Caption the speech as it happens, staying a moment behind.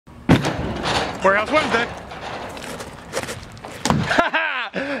Warehouse Wednesday.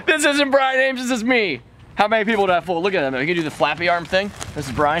 This isn't Brian Ames, this is me. How many people do I fool? Look at him. He can do the flappy arm thing. This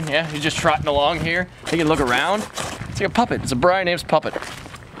is Brian, yeah. He's just trotting along here. He can look around. It's like a puppet. It's a Brian Ames puppet.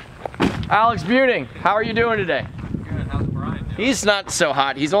 Alex Buting, how are you doing today? Good, how's Brian doing? He's not so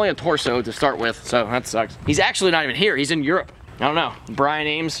hot. He's only a torso to start with, so that sucks. He's actually not even here. He's in Europe. I don't know. Brian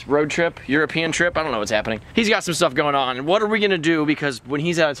Ames, road trip, European trip. I don't know what's happening. He's got some stuff going on. And what are we gonna do? Because when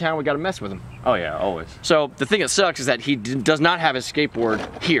he's out of town, we gotta mess with him. Oh yeah, always. So the thing that sucks is that he does not have his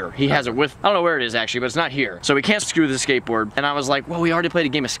skateboard here. He has it with, I don't know where it is actually, but it's not here. So we can't screw the skateboard. And I was like, well, we already played a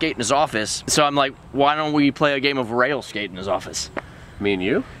game of skate in his office. So I'm like, why don't we play a game of rail skate in his office? Me and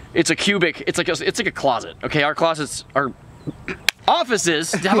you? It's a cubic, it's like a closet. Okay, our closets are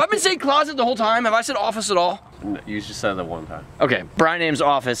offices. Have I been saying closet the whole time? Have I said office at all? No, you just said that one time. Okay, Brian Ames'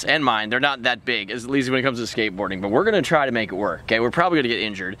 office and mine, they're not that big, at least when it comes to skateboarding, but we're gonna try to make it work, okay? We're probably gonna get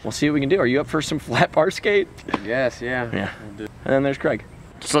injured. We'll see what we can do. Are you up for some flat bar skate? Yes, yeah. Yeah. And then there's Craig.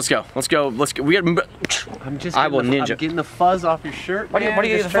 So let's go. Let's go. We got. I'm just. I will ninja. I'm getting the fuzz off your shirt. What are you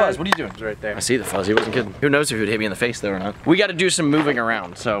getting the fuzz? What are you doing? It's right there. I see the fuzz. He wasn't kidding. Who knows if he would hit me in the face though or not? We got to do some moving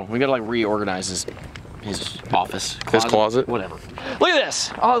around, so we got to like reorganize his office, closet, His closet. whatever. Look at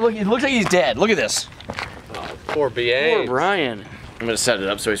this. Oh, look! It looks like he's dead. Look at this. Oh, poor BA. Poor Brian. I'm gonna set it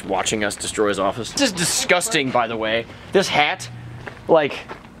up so he's watching us destroy his office. This is disgusting, by the way. This hat, like,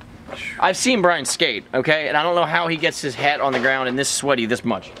 I've seen Brian skate, okay, and I don't know how he gets his hat on the ground and this sweaty this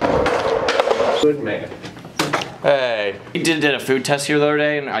much. Good man. Hey. We did a food test here the other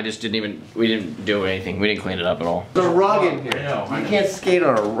day, and I just we didn't do anything. We didn't clean it up at all. There's a rug in here. I know. You can't skate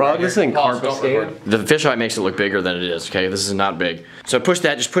on a rug. This isn't carpet skating. The fisheye makes it look bigger than it is, okay? This is not big. So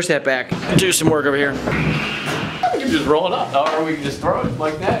just push that back. Do some work over here. You can just roll it up, or we can just throw it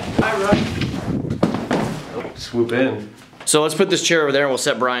like that. Hi, Ryan. Swoop in. So let's put this chair over there and we'll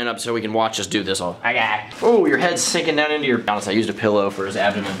set Brian up so we can watch us do this all. Okay. Oh, your head's sinking down into your... Honestly, I used a pillow for his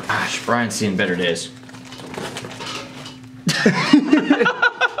abdomen. Gosh, Brian's seen better days.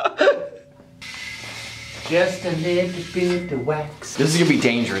 Just a little bit of wax. This is gonna be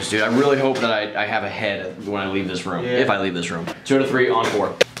dangerous, dude. I really hope that I have a head when I leave this room. Yeah. If I leave this room. 2 to 3 on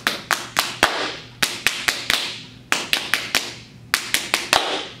 4.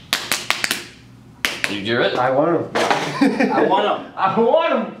 Did you do it? I want him. I want him. I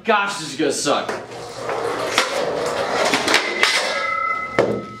want him. Gosh, this is gonna suck.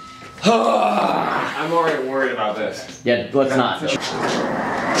 I'm already worried about this. Yeah, let's not.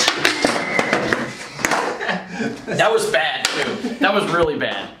 That was bad, too. That was really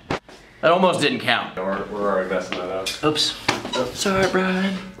bad. That almost didn't count. We're already messing that up. Oops. Sorry,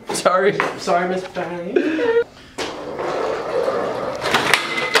 Brian. Sorry. Sorry, Miss Brian.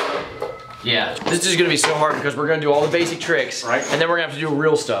 Yeah, this is gonna be so hard because we're gonna do all the basic tricks, right? And then we're gonna have to do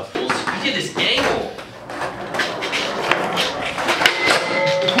real stuff. I did this angle.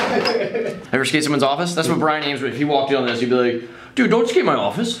 Ever skate someone's office? That's what Brian Ames would. If he walked in on this, he'd be like, dude, don't skate my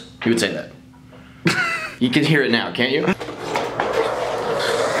office. He would say that. You can hear it now, can't you?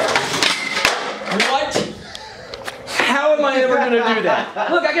 What? How am I ever gonna do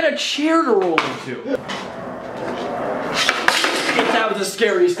that? Look, I got a chair to roll into. That was the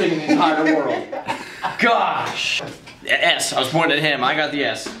scariest thing in the entire world. Gosh. S, I was pointing at him, I got the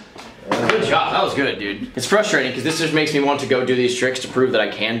S. Good job, that was good, dude. It's frustrating because this just makes me want to go do these tricks to prove that I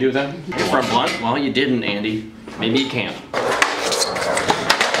can do them. Front blunt? Well, you didn't, Andy. Maybe you can't.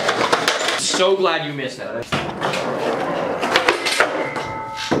 So glad you missed that.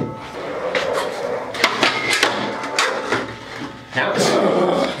 Now it's...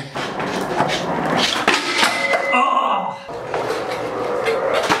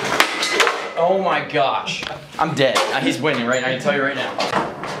 Oh my gosh. I'm dead. He's winning right now, I can tell you right now.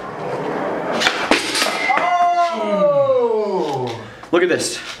 Oh! Look at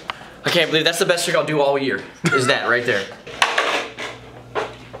this. I can't believe that's the best trick I'll do all year. Is that right there.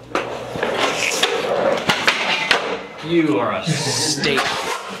 You are a state.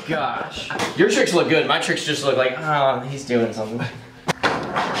 Gosh. Your tricks look good. My tricks just look like, oh, he's doing something. Woo!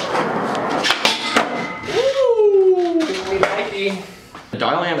 Do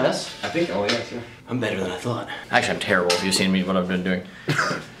I only have S? I think only yes, yeah. I'm better than I thought. Actually, I'm terrible if you've seen me, what I've been doing.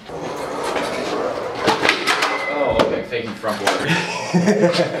 Oh, okay, faking front board.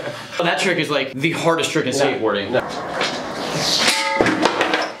 Well, that trick is like the hardest trick in skateboarding. No.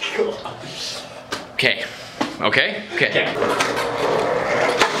 Okay. Okay? Okay.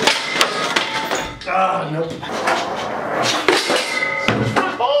 Ah, nope.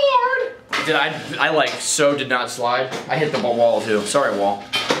 Did I like so did not slide. I hit the wall too. Sorry, wall.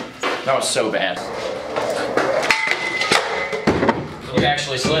 That was so bad. You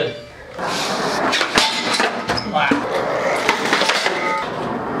actually slid. Wow.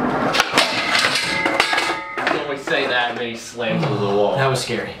 You always say that and then he slams into the wall. That was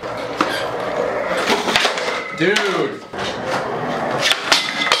scary. Dude.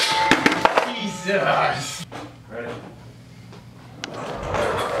 Jesus. Ready?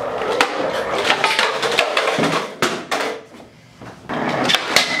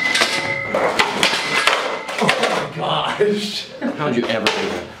 Gosh. How'd you ever do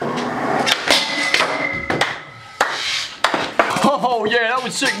that? Oh yeah, that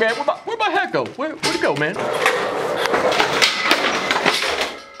was sick, man. Where'd my hat go? Where'd it go, man?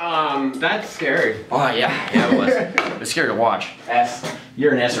 That's scary. Oh yeah, it was. It was scary to watch. S.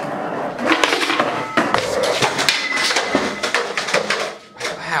 You're an S.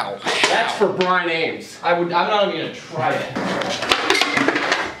 Wow. That's for Brian Ames. I'm not even gonna try it.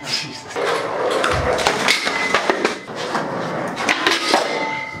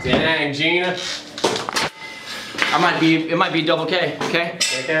 Dang, Gina. It might be double K, okay?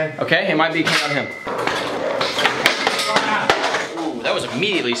 Okay. Okay, it might be K on him. Ooh, that was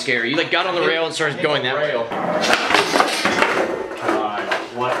immediately scary. You like got on the rail and started going that way. God,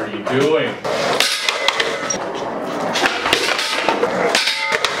 what are you doing?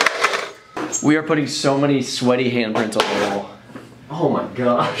 We are putting so many sweaty handprints on the wall. Oh my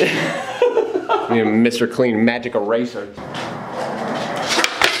gosh. We need a Mr. Clean magic eraser.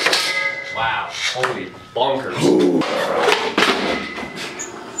 Wow, holy bonkers.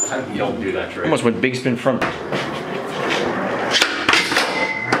 You don't do that trick. Almost went big spin front.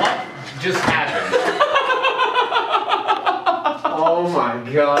 What just happened? Oh my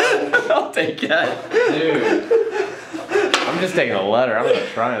god. I'll take that. Dude. I'm just taking a letter. I'm not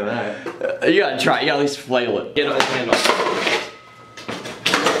trying that. You gotta try. You gotta at least flail it. Get on his hand off.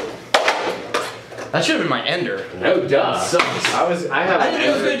 That should have been my ender. No duh. I I have didn't think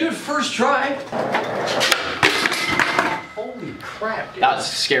I was gonna do it first try. Holy crap, dude. That's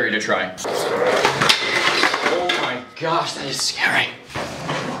scary to try. Oh my gosh, that is scary.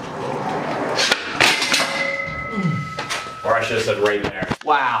 Or I should have said right there.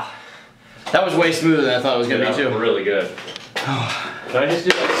 Wow. That was way smoother than I thought it was gonna be too. Really good. Can I just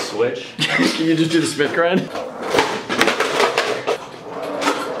do that switch? Can you just do the Smith grind?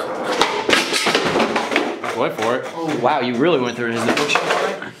 Went for it. Oh wow, you really went through it. Is the bookshelf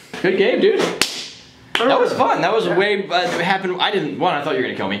alright? Good game, dude. That was fun. That was way it happened. I thought you were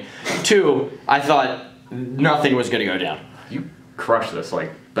gonna kill me. 2, I thought nothing was gonna go down. You crushed this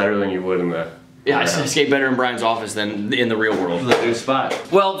like better than you would in the. Yeah, I skate better in Brian's office than in the real world. The new spot.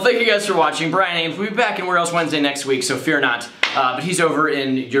 Well, thank you guys for watching. Brian Ames will be back in Where Else Wednesday next week, so fear not. But he's over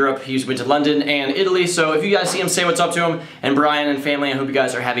in Europe. He's went to London and Italy, so if you guys see him, say what's up to him. And Brian and family, I hope you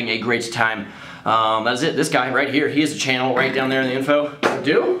guys are having a great time. That's it. This guy right here, he has a channel right down there in the info.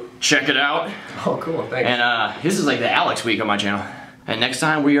 Do? Check it out. Oh, cool. Thanks. And this is like the Alex week on my channel. And next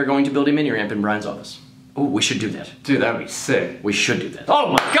time we are going to build a mini ramp in Brian's office. Oh, we should do that. Dude, that'd be sick. We should do that.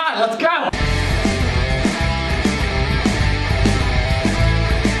 Oh my god, let's go!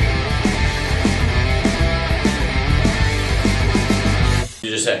 What did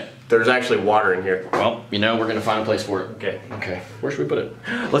you just say? There's actually water in here. Well, you know, we're gonna find a place for it. Okay. Okay. Where should we put it?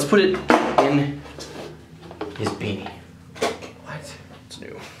 Let's put it in his beanie. What? It's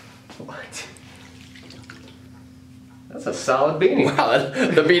new. What? That's a solid beanie. Wow,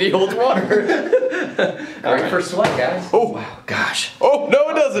 the beanie holds water. Great for sweat, guys. Oh, wow, gosh. Oh, no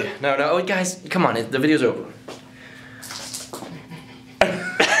it doesn't. No, no, oh, guys, come on, the video's over.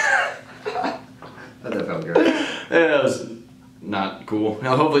 That felt good. That was not cool.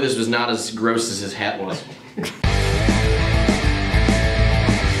 Now, hopefully this was not as gross as his hat was.